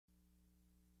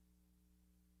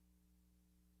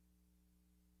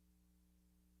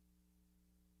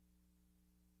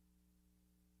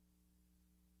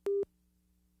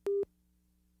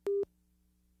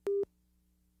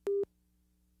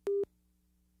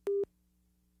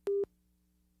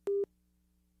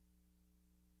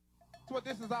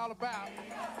what this is all about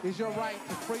is your right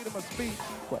to freedom of speech.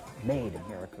 What made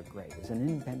America great is an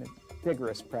independent,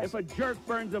 vigorous press. If a jerk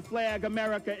burns a flag,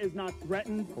 America is not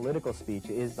threatened. Political speech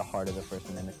is the heart of the First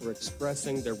Amendment. For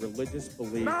expressing their religious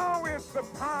beliefs. Now is the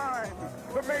time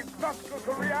to make justice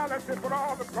a reality for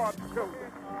all the God's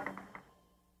children.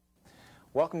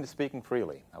 Welcome to Speaking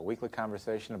Freely, a weekly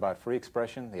conversation about free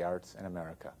expression, the arts, and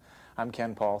America. I'm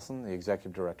Ken Paulson, the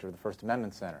Executive Director of the First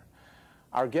Amendment Center.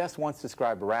 Our guest once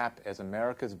described rap as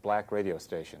America's black radio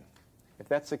station. If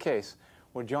that's the case,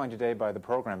 we're joined today by the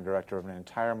Program Director of an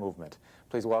entire movement.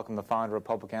 Please welcome the founder of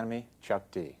Public Enemy, Chuck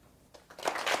D.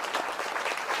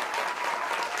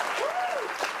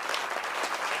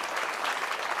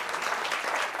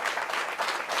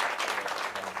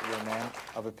 You're a man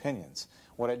of opinions.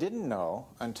 What I didn't know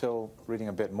until reading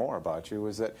a bit more about you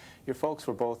was that your folks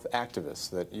were both activists,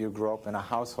 that you grew up in a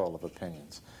household of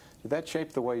opinions. Did that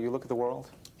shape the way you look at the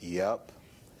world? Yep,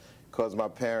 because my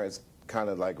parents kind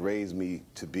of like raised me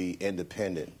to be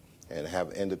independent and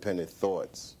have independent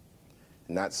thoughts,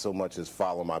 not so much as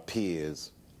follow my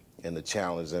peers and the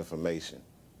challenge information.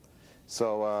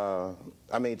 So,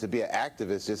 I mean, to be an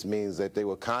activist just means that they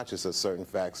were conscious of certain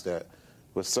facts that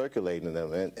were circulating in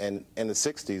them. And in the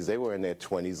 60s, they were in their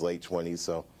 20s, late 20s,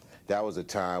 so that was a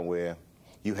time where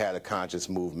you had a conscious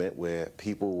movement where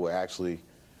people were actually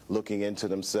looking into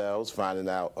themselves, finding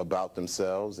out about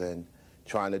themselves, and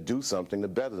trying to do something to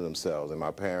better themselves. And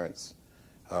my parents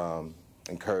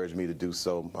encouraged me to do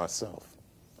so myself.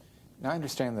 Now, I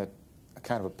understand that a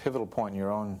kind of a pivotal point in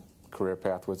your own career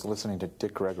path was listening to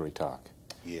Dick Gregory talk.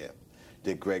 Yeah.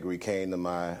 Dick Gregory came to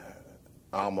my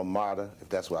alma mater, if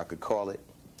that's what I could call it,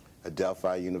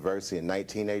 Adelphi University in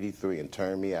 1983 and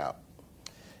turned me out,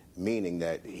 meaning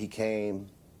that he came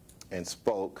and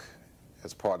spoke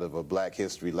as part of a Black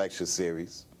History lecture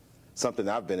series, something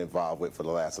I've been involved with for the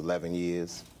last 11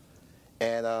 years.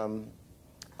 And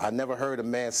I never heard a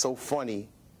man so funny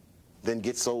then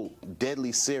get so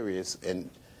deadly serious and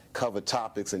cover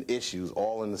topics and issues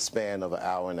all in the span of an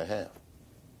hour and a half.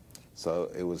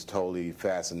 So it was totally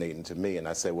fascinating to me. And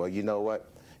I said, well, you know what?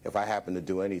 If I happen to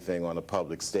do anything on a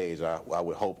public stage, I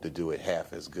would hope to do it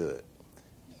half as good.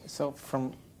 So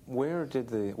from where did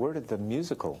the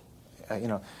musical,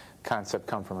 concept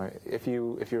come from? If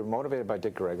you're motivated by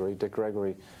Dick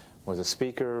Gregory was a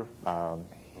speaker,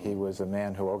 he was a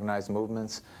man who organized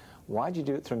movements. Why'd you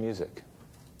do it through music?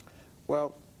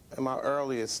 Well, in my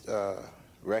earliest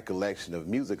recollection of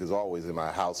music is always in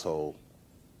my household.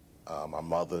 My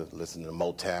mother listened to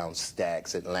Motown,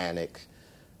 Stax, Atlantic,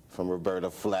 from Roberta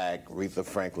Flack, Aretha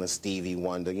Franklin, Stevie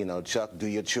Wonder, Chuck, do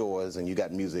your chores, and you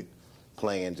got music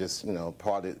playing just,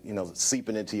 part of,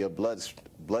 seeping into your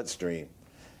bloodstream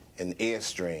and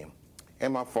airstream.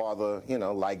 And my father,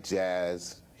 liked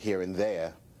jazz here and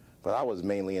there, but I was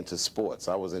mainly into sports.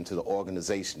 I was into the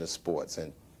organization of sports,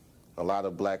 and a lot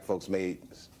of black folks made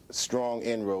strong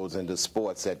inroads into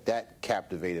sports that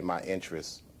captivated my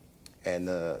interest. And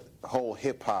the whole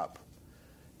hip-hop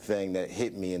thing that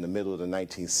hit me in the middle of the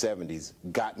 1970s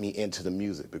got me into the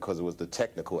music because it was the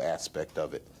technical aspect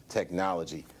of it,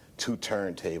 technology, 2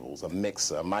 turntables, a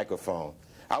mixer, a microphone.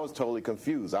 I was totally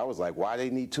confused. I was like, why do they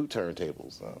need 2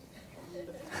 turntables? In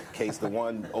case the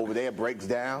one over there breaks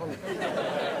down,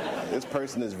 this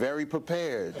person is very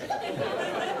prepared.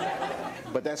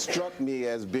 But that struck me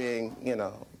as being,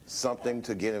 something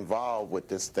to get involved with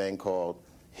this thing called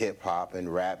hip-hop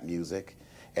and rap music.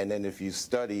 And then if you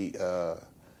study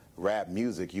rap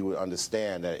music, you would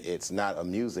understand that it's not a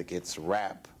music, it's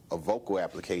rap, a vocal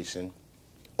application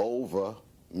over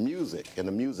music. And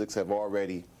the musics have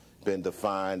already been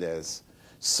defined as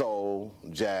soul,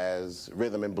 jazz,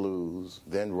 rhythm and blues,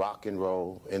 then rock and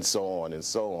roll, and so on and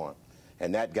so on.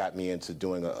 And that got me into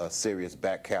doing a serious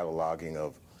back cataloging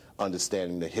of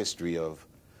understanding the history of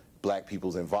black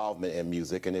people's involvement in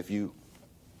music. And if you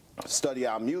study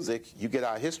our music, you get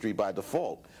our history by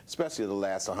default, especially the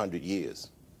last 100 years.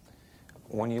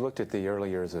 When you looked at the early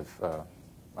years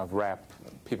of rap,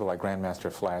 people like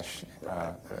Grandmaster Flash,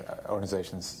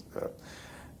 organizations,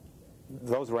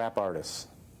 those rap artists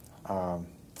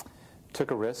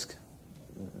took a risk.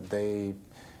 They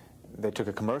took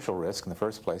a commercial risk in the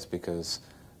first place because,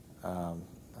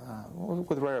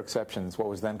 with rare exceptions, what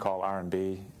was then called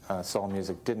R&B, soul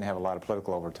music, didn't have a lot of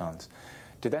political overtones.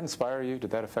 Did that inspire you? Did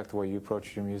that affect the way you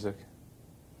approached your music?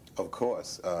 Of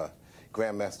course.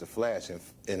 Grandmaster Flash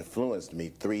influenced me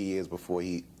 3 years before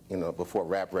before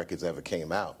rap records ever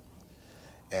came out.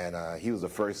 And he was the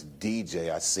first DJ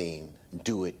I seen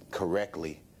do it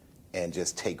correctly and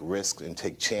just take risks and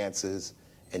take chances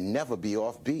and never be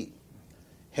offbeat.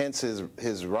 Hence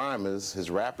his rhymers, his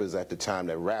rappers at the time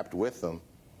that rapped with him,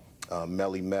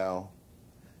 Melly Mel,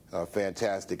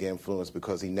 fantastic influence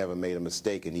because he never made a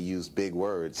mistake and he used big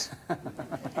words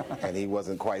and he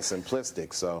wasn't quite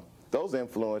simplistic. So those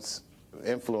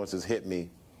influences hit me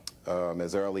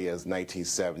as early as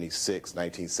 1976,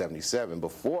 1977,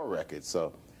 before records.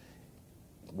 So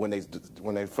when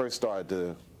they first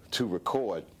started to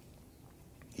record,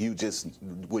 you just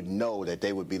would know that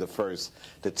they would be the first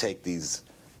to take these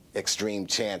extreme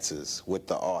chances with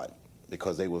the art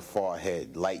because they were far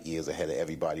ahead, light years ahead of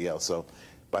everybody else. So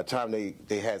by the time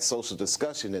they had Social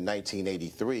Discussion in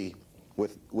 1983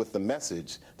 with The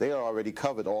Message, they had already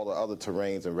covered all the other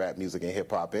terrains in rap music and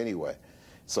hip-hop anyway.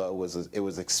 So it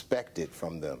was expected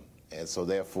from them. And so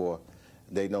therefore,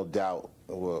 they no doubt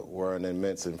were an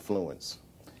immense influence.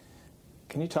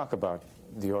 Can you talk about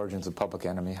the origins of Public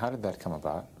Enemy? How did that come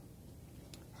about?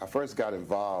 I first got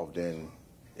involved in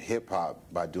hip-hop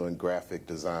by doing graphic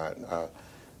design,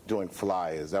 doing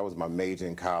flyers. That was my major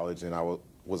in college, and I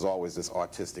was always this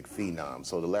artistic phenom.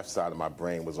 So the left side of my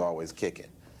brain was always kicking.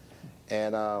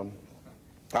 And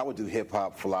I would do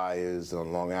hip-hop flyers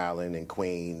on Long Island and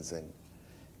Queens, and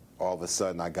all of a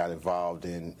sudden I got involved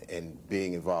in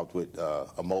being involved with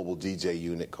a mobile DJ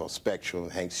unit called Spectrum,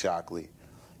 Hank Shockley,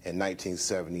 in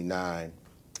 1979.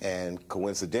 And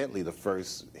coincidentally, the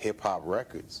first hip-hop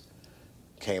records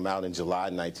came out in July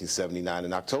 1979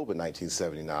 and October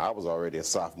 1979. I was already a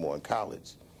sophomore in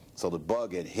college. So the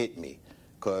bug had hit me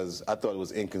because I thought it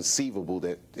was inconceivable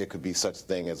that there could be such a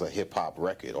thing as a hip-hop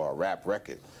record or a rap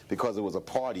record because it was a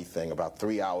party thing about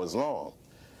 3 hours long.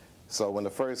 So when the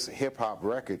first hip-hop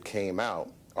record came out,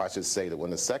 or I should say that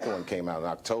when the second one came out in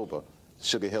October,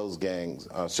 Sugar Hill Gang's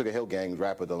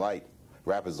Rapper's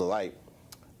Delight,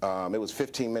 it was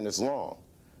 15 minutes long.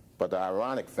 But the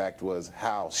ironic fact was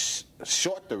how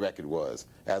short the record was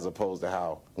as opposed to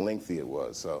how lengthy it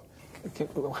was. So,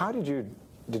 how did you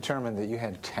determine that you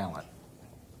had talent?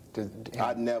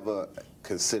 I never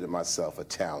considered myself a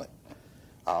talent.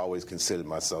 I always considered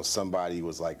myself somebody who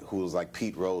was like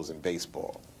Pete Rose in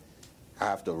baseball. I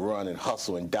have to run and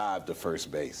hustle and dive to first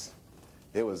base.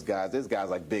 There's guys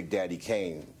like Big Daddy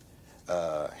Kane,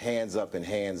 hands up and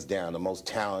hands down, the most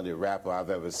talented rapper I've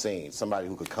ever seen, somebody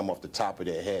who could come off the top of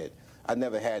their head. I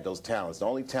never had those talents. The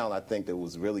only talent I think that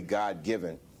was really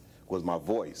God-given was my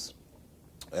voice.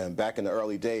 And back in the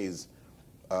early days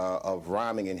of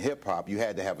rhyming in hip-hop, you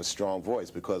had to have a strong voice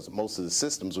because most of the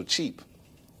systems were cheap.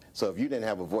 So if you didn't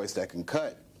have a voice that can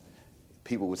cut,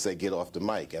 people would say, get off the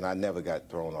mic, and I never got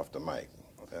thrown off the mic.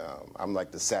 I'm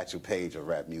like the Satchel Paige of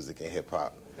rap music and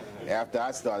hip-hop. After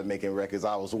I started making records,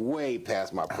 I was way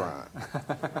past my prime.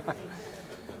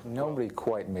 Nobody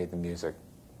quite made the music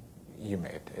you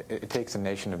made. It takes a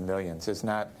nation of millions. It's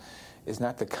not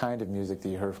the kind of music that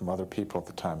you heard from other people at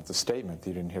the time. It's a statement that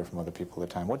you didn't hear from other people at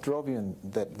the time. What drove you in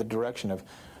the direction of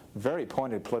very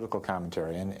pointed political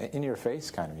commentary and in-your-face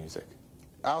kind of music?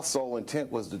 Our sole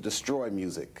intent was to destroy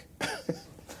music.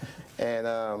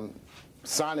 And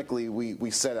sonically,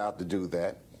 we set out to do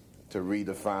that, to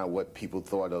redefine what people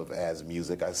thought of as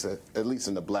music, I said, at least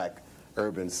in the black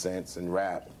urban sense and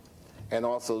rap, and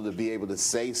also to be able to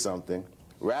say something.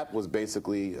 Rap was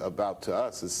basically about, to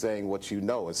us, is saying what you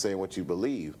know and saying what you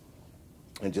believe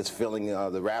and just filling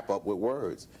the rap up with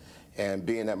words. And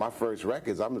being at my first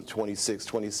records, I'm 26,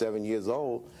 27 years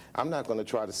old, I'm not going to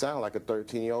try to sound like a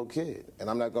 13-year-old kid. And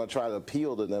I'm not going to try to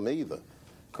appeal to them either.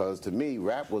 Because to me,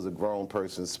 rap was a grown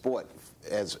person's sport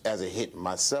as a hit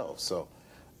myself. So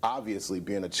obviously,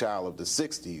 being a child of the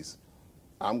 60s,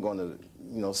 I'm going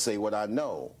to say what I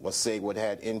know, or say what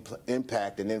had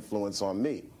impact and influence on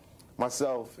me.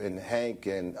 Myself and Hank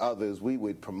and others, we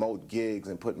would promote gigs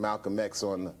and put Malcolm X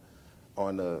on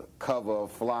the cover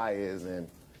of flyers, and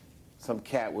some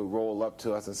cat would roll up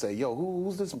to us and say, yo,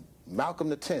 who's this Malcolm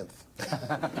the 10th?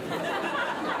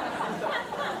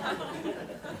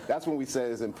 That's when we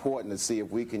said it's important to see if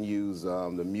we can use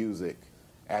the music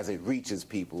as it reaches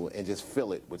people and just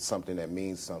fill it with something that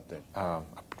means something.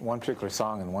 One particular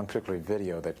song and one particular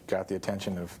video that got the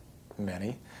attention of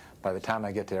many, By the Time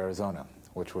I Get to Arizona,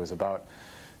 which was about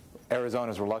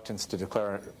Arizona's reluctance to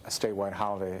declare a statewide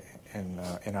holiday in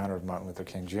honor of Martin Luther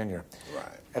King Jr.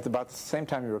 Right. At about the same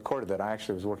time you recorded that, I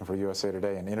actually was working for USA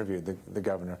Today and interviewed the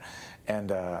governor.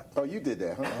 And oh, you did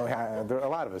that, huh? A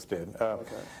lot of us did.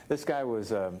 Okay. This guy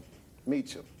was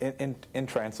Meacham.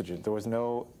 Intransigent. There was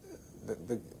no,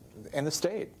 and the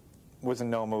state was in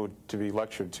no mood to be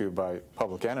lectured to by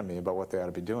Public Enemy about what they ought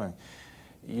to be doing.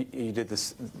 You did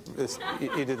this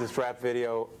rap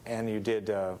video, and you did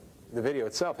the video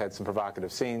itself had some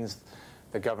provocative scenes.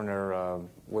 The governor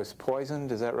was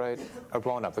poisoned, is that right? Or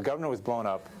blown up. The governor was blown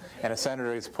up, and a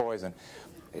senator is poisoned.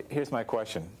 Here's my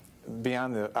question.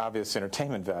 beyond the obvious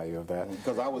entertainment value of that.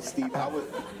 Because I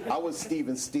was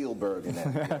Steven Spielberg in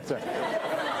that. That's right.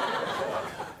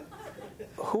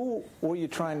 Who were you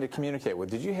trying to communicate with?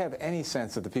 Did you have any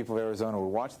sense that the people of Arizona would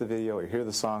watch the video or hear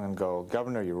the song and go,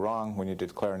 Governor, you're wrong when you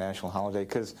declare a national holiday?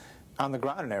 Because on the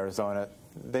ground in Arizona,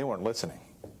 they weren't listening.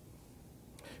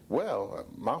 Well,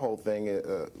 my whole thing,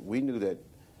 we knew that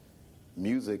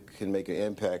music can make an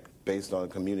impact based on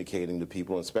communicating to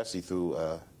people, especially through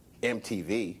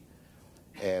MTV.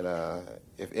 And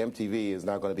if MTV is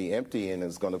not going to be empty and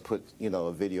is going to put,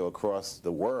 a video across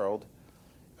the world,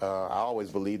 I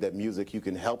always believed that music, you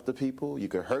can help the people, you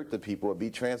can hurt the people, or be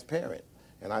transparent.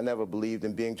 And I never believed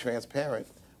in being transparent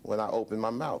when I opened my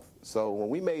mouth. So when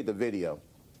we made the video,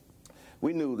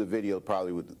 we knew the video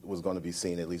probably was going to be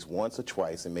seen at least once or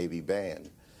twice and maybe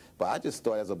banned. But I just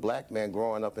thought, as a black man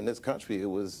growing up in this country, it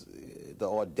was the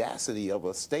audacity of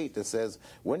a state that says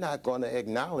we're not going to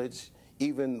acknowledge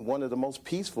even one of the most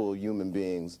peaceful human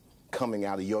beings coming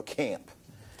out of your camp.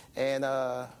 And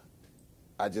I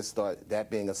just thought, that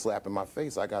being a slap in my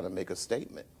face, I got to make a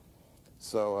statement.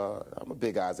 So I'm a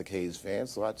big Isaac Hayes fan,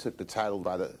 so I took the title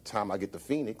By the Time I Get to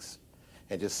Phoenix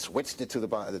and just switched it to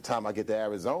By the Time I Get to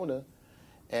Arizona.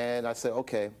 And I said,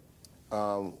 okay,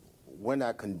 we're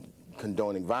not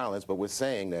condoning violence, but we're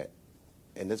saying that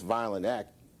in this violent act,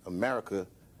 America,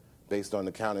 based on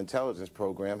the counterintelligence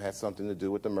program, has something to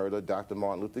do with the murder of Dr.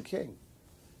 Martin Luther King.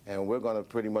 And we're going to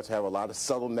pretty much have a lot of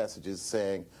subtle messages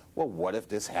saying, well, what if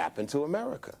this happened to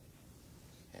America?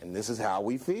 And this is how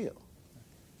we feel.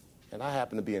 And I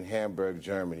happened to be in Hamburg,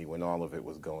 Germany, when all of it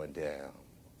was going down.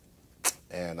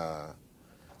 And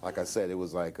like I said, it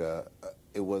was like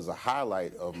it was a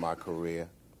highlight of my career,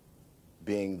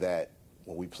 being that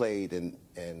when we played in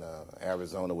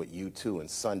Arizona with U2 in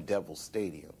Sun Devil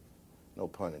Stadium, no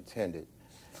pun intended,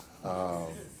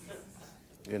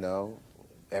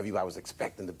 everybody was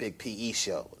expecting the big PE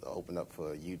show to open up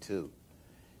for U2.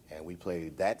 And we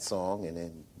played that song and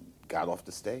then got off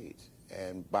the stage.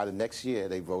 And by the next year,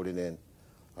 they voted in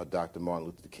a Dr. Martin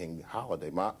Luther King holiday.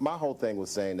 My whole thing was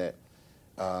saying that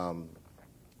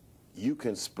you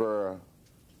can spur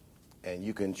and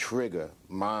you can trigger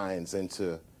minds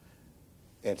into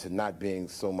not being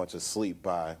so much asleep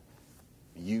by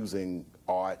using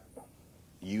art,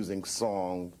 using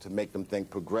song to make them think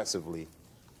progressively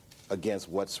against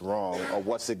what's wrong or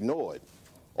what's ignored.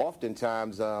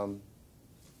 Oftentimes,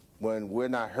 when we're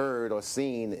not heard or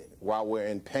seen while we're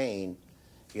in pain,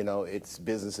 it's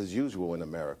business as usual in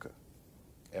America.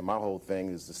 And my whole thing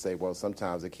is to say, well,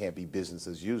 sometimes it can't be business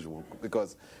as usual,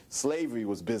 because slavery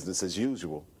was business as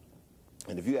usual.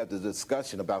 And if you have the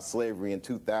discussion about slavery in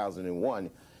 2001,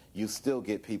 you still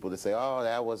get people to say, oh,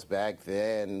 that was back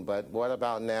then, but what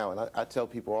about now? And I tell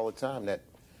people all the time that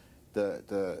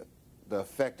the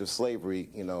effect of slavery,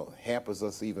 hampers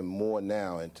us even more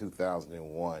now in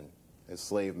 2001. The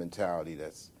slave mentality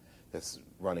that's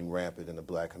running rampant in the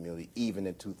black community, even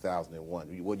in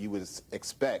 2001. What you would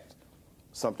expect,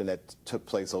 something that took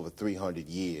place over 300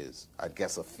 years, I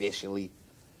guess officially,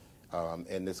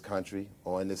 in this country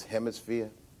or in this hemisphere,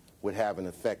 would have an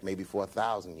effect maybe for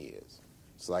 1,000 years.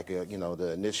 It's like,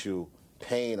 the initial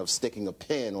pain of sticking a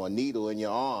pin or a needle in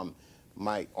your arm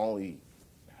might only,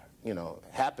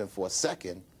 happen for a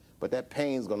second, but that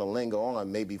pain's going to linger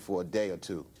on maybe for a day or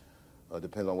two.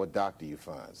 Depends on what doctor you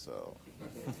find. So,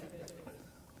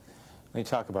 when you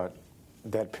talk about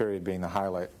that period being the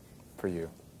highlight for you,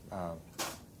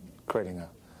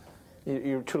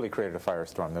 you truly created a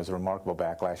firestorm. There's a remarkable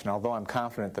backlash, and although I'm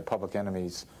confident that Public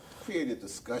Enemy's created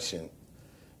discussion,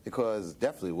 because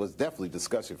it was definitely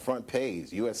discussion. Front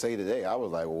page, USA Today. I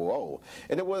was like, whoa!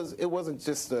 And it wasn't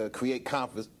just to create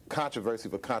controversy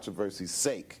for controversy's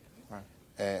sake. Right.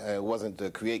 And it wasn't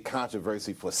to create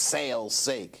controversy for sales'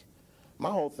 sake. My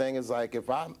whole thing is like,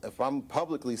 if I'm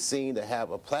publicly seen to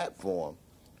have a platform,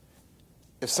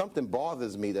 if something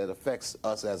bothers me that affects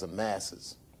us as a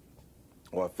masses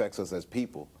or affects us as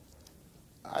people,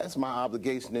 it's my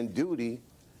obligation and duty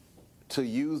to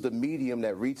use the medium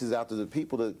that reaches out to the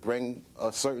people to bring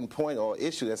a certain point or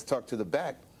issue that's tucked to the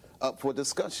back up for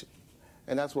discussion.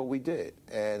 And that's what we did.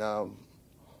 And a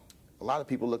lot of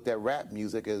people looked at rap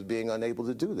music as being unable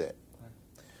to do that.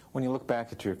 When you look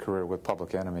back at your career with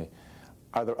Public Enemy,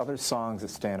 are there other songs that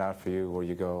stand out for you where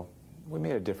you go, we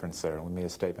made a difference there, we made a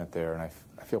statement there, and I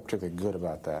feel particularly good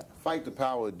about that? Fight the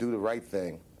Power, Do the Right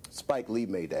Thing. Spike Lee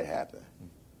made that happen.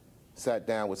 Sat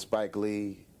down with Spike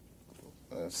Lee,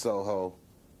 Soho.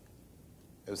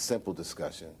 It was a simple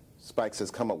discussion. Spike says,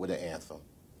 come up with an anthem.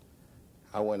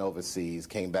 I went overseas,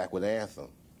 came back with an anthem.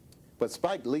 But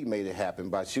Spike Lee made it happen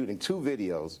by shooting 2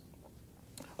 videos,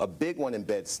 a big one in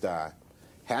Bed-Stuy,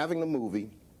 having the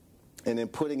movie, and then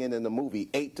putting it in the movie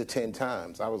 8 to 10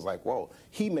 times. I was like, whoa,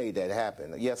 he made that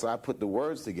happen. Yes, I put the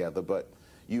words together, but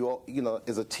you know,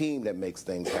 it's a team that makes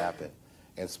things happen.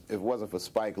 And if it wasn't for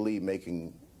Spike Lee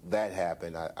making that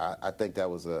happen, I think that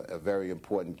was a very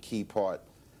important key part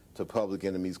to Public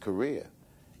Enemy's career.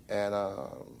 And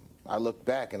I looked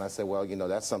back and I said, well, you know,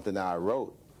 that's something that I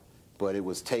wrote, but it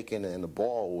was taken and the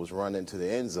ball was run into the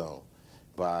end zone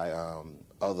by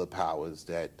other powers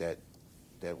that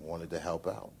wanted to help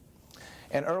out.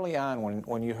 And early on,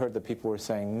 when you heard that people were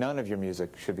saying none of your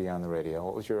music should be on the radio,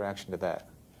 what was your reaction to that?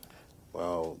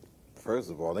 Well, first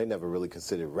of all, they never really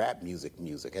considered rap music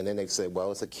music. And then they said,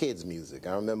 well, it's a kid's music.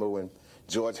 I remember when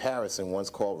George Harrison once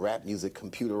called rap music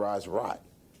computerized rot.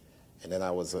 And then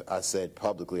I said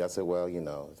publicly, I said, well, you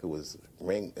know, if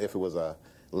it was a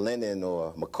Lennon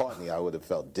or McCartney, I would have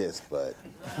felt dissed, but.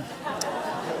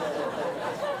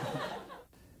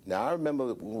 Now, I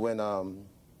remember when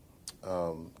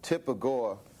Tipper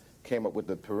Gore came up with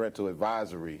the parental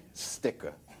advisory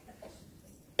sticker,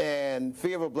 and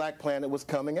Fear of a Black Planet was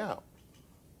coming out.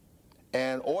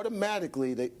 And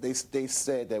automatically, they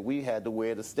said that we had to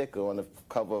wear the sticker on the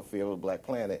cover of Fear of a Black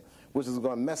Planet, which is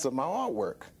going to mess up my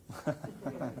artwork.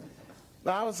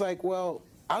 Now, I was like, well,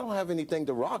 I don't have anything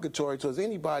derogatory towards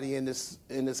anybody in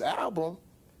this album.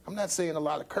 I'm not saying a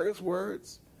lot of curse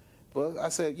words. But I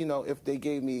said, you know, if they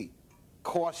gave me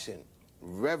caution,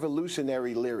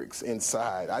 revolutionary lyrics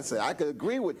inside, I said I could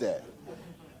agree with that.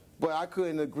 But I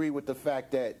couldn't agree with the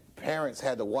fact that parents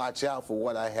had to watch out for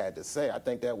what I had to say. I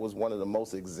think that was one of the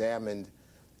most examined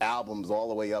albums all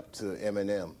the way up to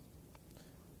Eminem.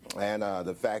 And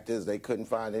the fact is they couldn't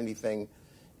find anything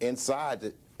inside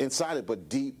it but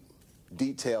deep,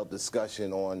 detailed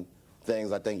discussion on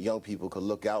things I think young people could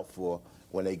look out for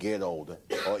when they get older,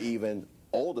 or even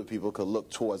older people could look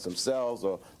towards themselves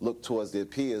or look towards their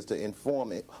peers to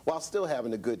inform it, while still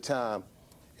having a good time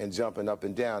and jumping up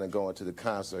and down and going to the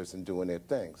concerts and doing their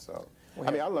thing. So,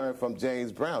 I mean, I learned from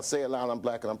James Brown, Say It Loud, I'm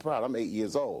Black and I'm Proud. I'm 8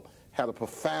 years old. Had a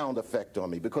profound effect on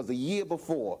me because the year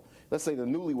before, let's say the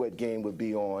Newlywed Game would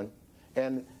be on,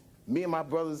 and me and my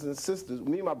brothers and sisters,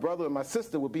 me and my brother and my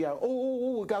sister would be out,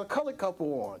 oh, we got a colored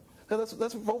couple on.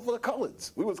 Let's vote for the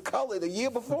coloreds. We was colored the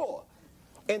year before.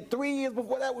 And 3 years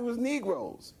before that, we was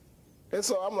Negroes. And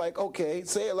so I'm like, okay,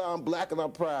 Say It Loud, I'm Black and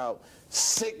I'm Proud,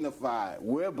 signify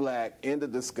we're black, end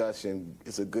of discussion,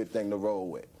 it's a good thing to roll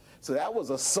with. So that was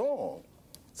a song.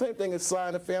 Same thing as Sly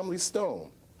and the Family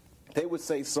Stone. They would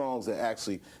say songs that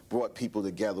actually brought people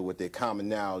together with their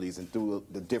commonalities and threw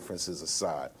the differences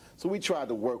aside. So we tried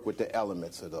to work with the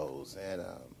elements of those. And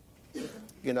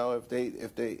you know,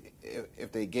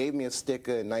 if they gave me a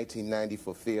sticker in 1990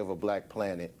 for Fear of a Black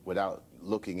Planet without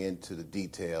looking into the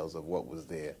details of what was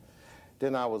there,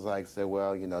 then I was like, say,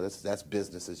 well, you know, that's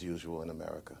business as usual in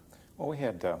America. Well, we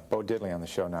had Bo Diddley on the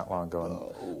show not long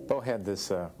ago. And Bo had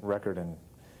this record in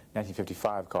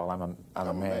 1955 called I'm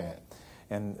a Man.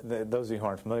 And those of you who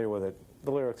aren't familiar with it,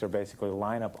 the lyrics are basically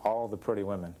line up all the pretty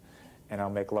women, and I'll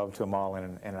make love to them all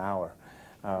in an hour.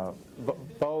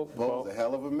 Bo's a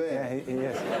hell of a man. Yeah, he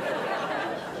is.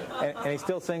 and he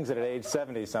still sings it at age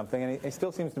 70-something, and he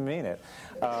still seems to mean it.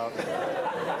 But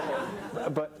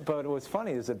what's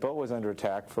funny is that Bo was under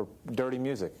attack for dirty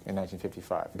music in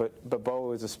 1955. But Bo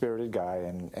was a spirited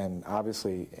guy and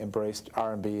obviously embraced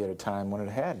R&B at a time when it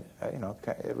had, you know,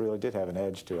 it really did have an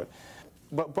edge to it.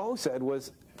 What Bo said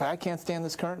was, I can't stand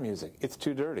this current music. It's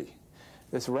too dirty.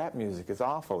 This rap music is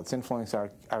awful. It's influencing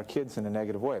our kids in a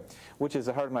negative way, which is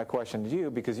the heart of my question to you,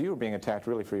 because you were being attacked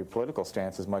really for your political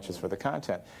stance as much as for the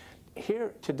content.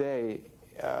 Here today,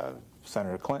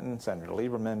 Senator Clinton, Senator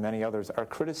Lieberman, many others are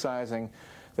criticizing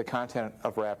the content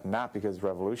of rap not because it's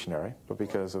revolutionary, but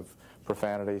because of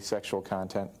profanity, sexual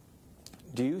content.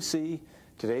 Do you see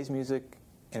today's music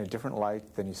in a different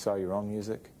light than you saw your own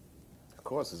music? Of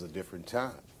course, it's a different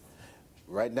time.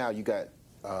 Right now, you got,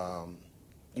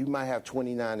 you might have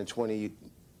 29 and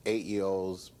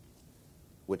 28-year-olds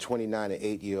with 29 and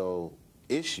 8-year-old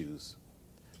issues,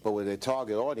 but with their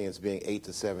target audience being 8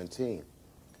 to 17.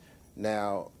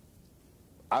 Now,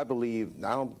 I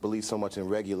don't believe so much in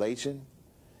regulation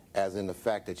as in the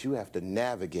fact that you have to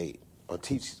navigate or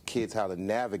teach kids how to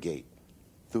navigate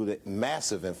through the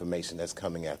massive information that's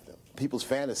coming at them. People's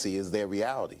fantasy is their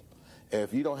reality. And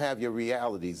if you don't have your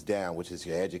realities down, which is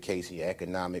your education, your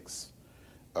economics,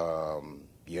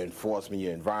 your enforcement,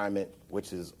 your environment,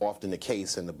 which is often the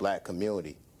case in the black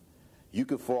community, you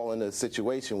could fall into a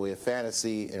situation where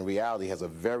fantasy and reality has a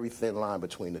very thin line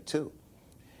between the two.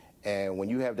 And when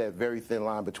you have that very thin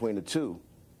line between the two,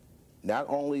 not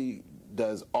only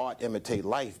does art imitate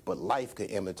life, but life can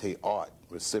imitate art,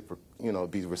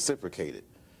 be reciprocated.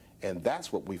 And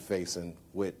that's what we're facing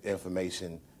with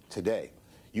information today.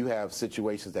 You have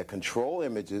situations that control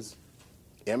images,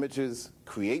 images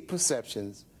create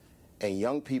perceptions, and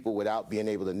young people, without being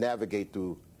able to navigate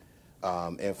through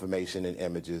information and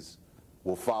images,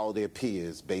 will follow their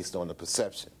peers based on the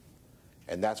perception.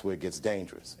 And that's where it gets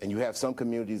dangerous. And you have some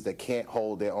communities that can't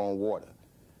hold their own water,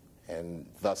 and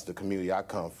thus the community I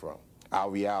come from. Our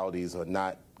realities are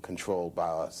not controlled by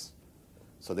us.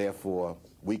 So therefore,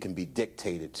 we can be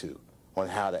dictated to on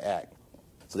how to act.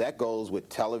 So that goes with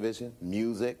television,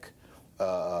 music,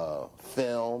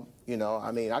 film. You know,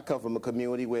 I mean, I come from a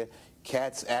community where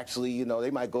cats actually, you know,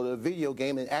 they might go to a video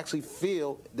game and actually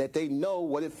feel that they know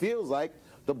what it feels like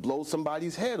to blow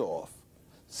somebody's head off.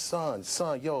 Son,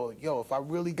 yo, if I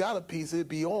really got a piece, it'd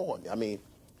be on. I mean,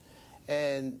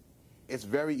 and it's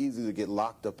very easy to get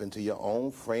locked up into your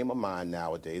own frame of mind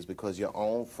nowadays, because your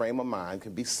own frame of mind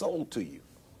can be sold to you.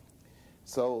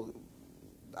 So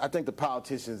I think the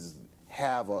politicians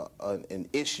have an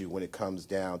issue when it comes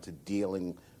down to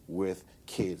dealing with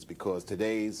kids, because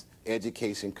today's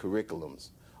education curriculums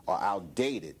are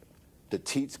outdated to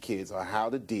teach kids on how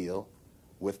to deal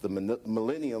with the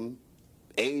millennium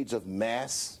age of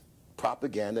mass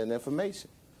propaganda and information.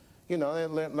 You know,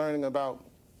 they're learning about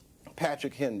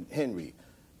Patrick Henry,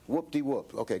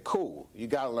 whoop-de-whoop. Okay, cool, you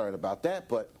got to learn about that,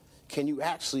 but can you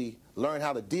actually learn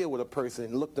how to deal with a person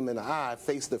and look them in the eye,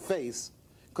 face to face?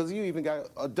 Because you even got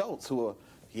adults who are,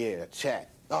 yeah, chat.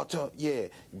 Oh, yeah,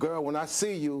 girl, when I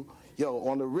see you, yo,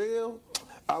 on the real,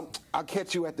 I'll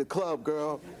catch you at the club,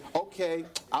 girl. Okay,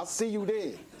 I'll see you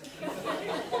then.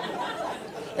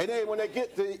 And then when they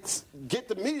get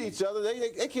to meet each other,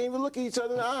 they can't even look at each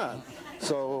other in the eye.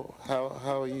 So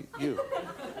how are you?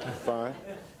 Fine.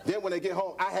 Then when they get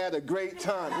home, I had a great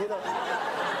time. You know,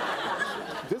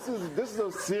 this is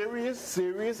a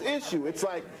serious issue. It's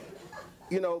like,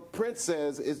 you know, Prince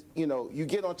says, you know, you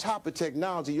get on top of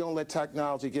technology, you don't let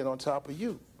technology get on top of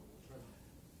you.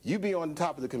 You be on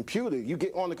top of the computer, you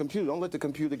get on the computer, don't let the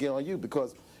computer get on you,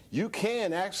 because you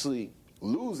can actually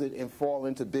lose it and fall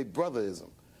into big brotherism.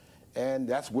 And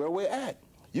that's where we're at.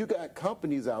 You got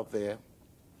companies out there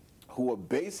who are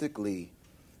basically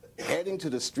heading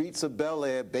to the streets of Bel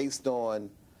Air based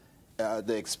on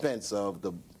the expense of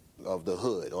the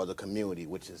hood or the community,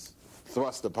 which is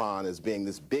thrust upon as being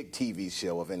this big TV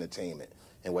show of entertainment.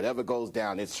 And whatever goes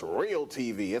down, it's real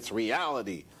TV, it's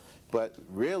reality. But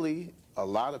really, a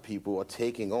lot of people are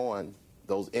taking on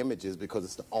those images because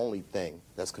it's the only thing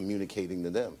that's communicating to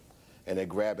them. And they're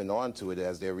grabbing onto it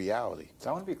as their reality. So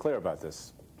I want to be clear about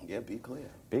this. Yeah, be clear.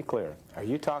 Be clear. Are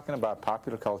you talking about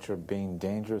popular culture being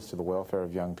dangerous to the welfare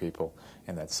of young people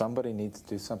and that somebody needs to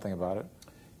do something about it?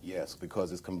 Yes,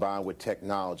 because it's combined with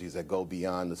technologies that go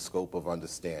beyond the scope of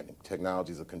understanding.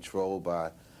 Technologies are controlled by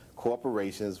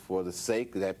corporations for the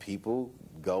sake that people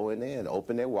go in there and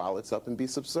open their wallets up and be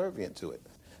subservient to it.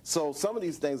 So some of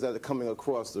these things that are coming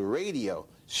across the radio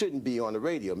shouldn't be on the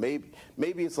radio. Maybe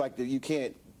it's like you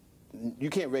can't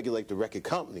regulate the record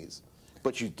companies,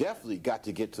 but you definitely got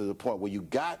to get to the point where you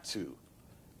got to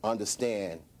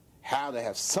understand how to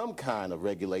have some kind of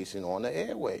regulation on the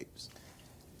airwaves.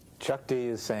 Chuck D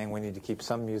is saying we need to keep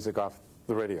some music off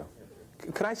the radio.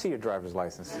 Could I see your driver's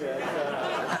license?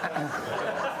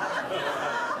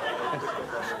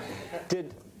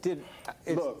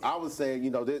 Look, I was saying,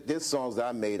 you know, there's songs that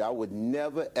I made, I would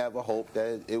never, ever hope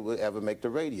that it would ever make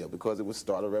the radio, because it would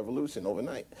start a revolution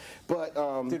overnight. But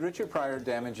did Richard Pryor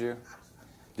damage you?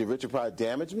 Did Richard Pryor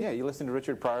damage me? Yeah, you listened to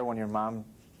Richard Pryor when your mom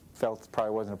felt it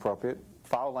probably wasn't appropriate.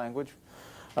 Foul language.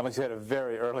 Unless you had a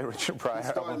very early Richard Pryor. It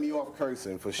started me off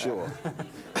cursing, for sure.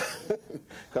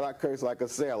 Because I curse like a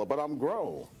sailor, but I'm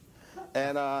grown.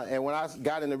 And when I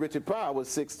got into Richard Pryor, I was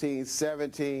 16,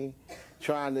 17,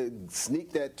 trying to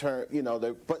sneak that turn, you know,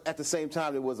 but at the same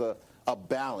time, there was a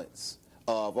balance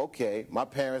of, okay, my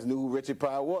parents knew who Richard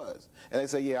Pryor was. And they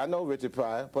say, yeah, I know Richard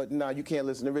Pryor, but no, you can't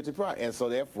listen to Richard Pryor. And so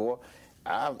therefore,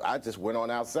 I just went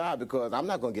on outside, because I'm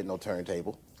not going to get no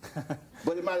turntable.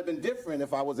 But it might have been different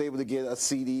if I was able to get a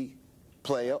CD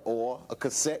player or a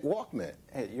cassette Walkman.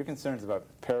 Hey, your concerns about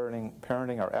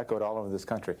parenting are echoed all over this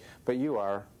country. But you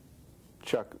are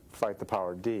Chuck Fight the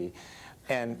Power D.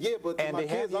 And, yeah, but and my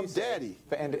kids, I'm daddy.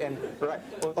 Right.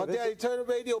 Well, oh, daddy, turn the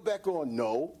radio back on.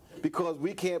 No, because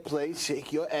we can't play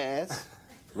Shake Your Ass,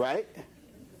 right,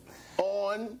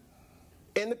 on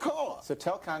in the car. So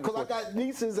tell Congress. Because I got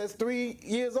nieces that's 3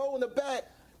 years old in the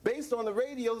back, based on the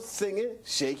radio, singing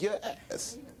Shake Your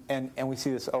Ass. And we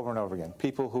see this over and over again.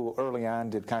 People who early on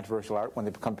did controversial art, when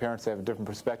they become parents, they have a different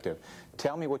perspective.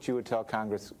 Tell me what you would tell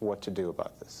Congress what to do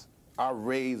about this. I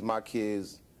raised my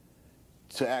kids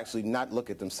to actually not look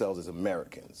at themselves as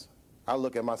Americans, I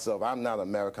look at myself, I'm not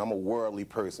American, I'm a worldly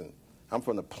person. I'm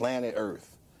from the planet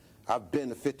Earth. I've been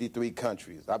to 53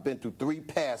 countries. I've been through 3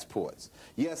 passports.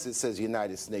 Yes, it says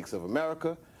United Snakes of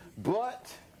America,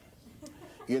 but,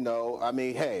 you know, I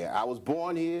mean, hey, I was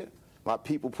born here. My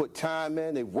people put time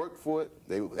in. They worked for it.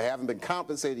 They haven't been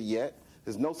compensated yet.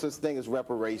 There's no such thing as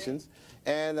reparations.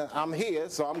 And I'm here,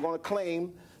 so I'm going to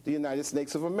claim the United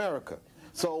Snakes of America.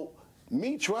 So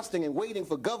me trusting and waiting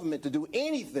for government to do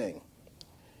anything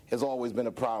has always been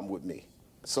a problem with me.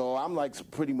 So I'm like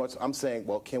pretty much, I'm saying,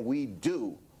 well, can we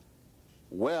do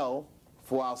well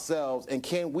for ourselves, and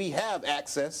can we have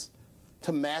access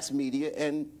to mass media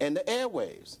and the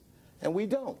airwaves? And we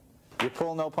don't. You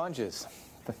pull no punches.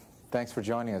 Thanks for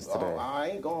joining us today. Oh,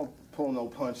 I ain't gonna pull no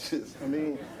punches. I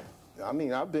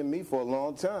mean, I've been me for a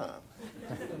long time.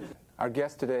 Our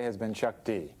guest today has been Chuck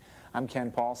D. I'm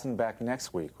Ken Paulson, back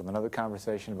next week with another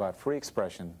conversation about free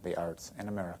expression, the arts, and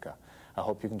America. I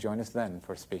hope you can join us then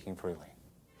for Speaking Freely.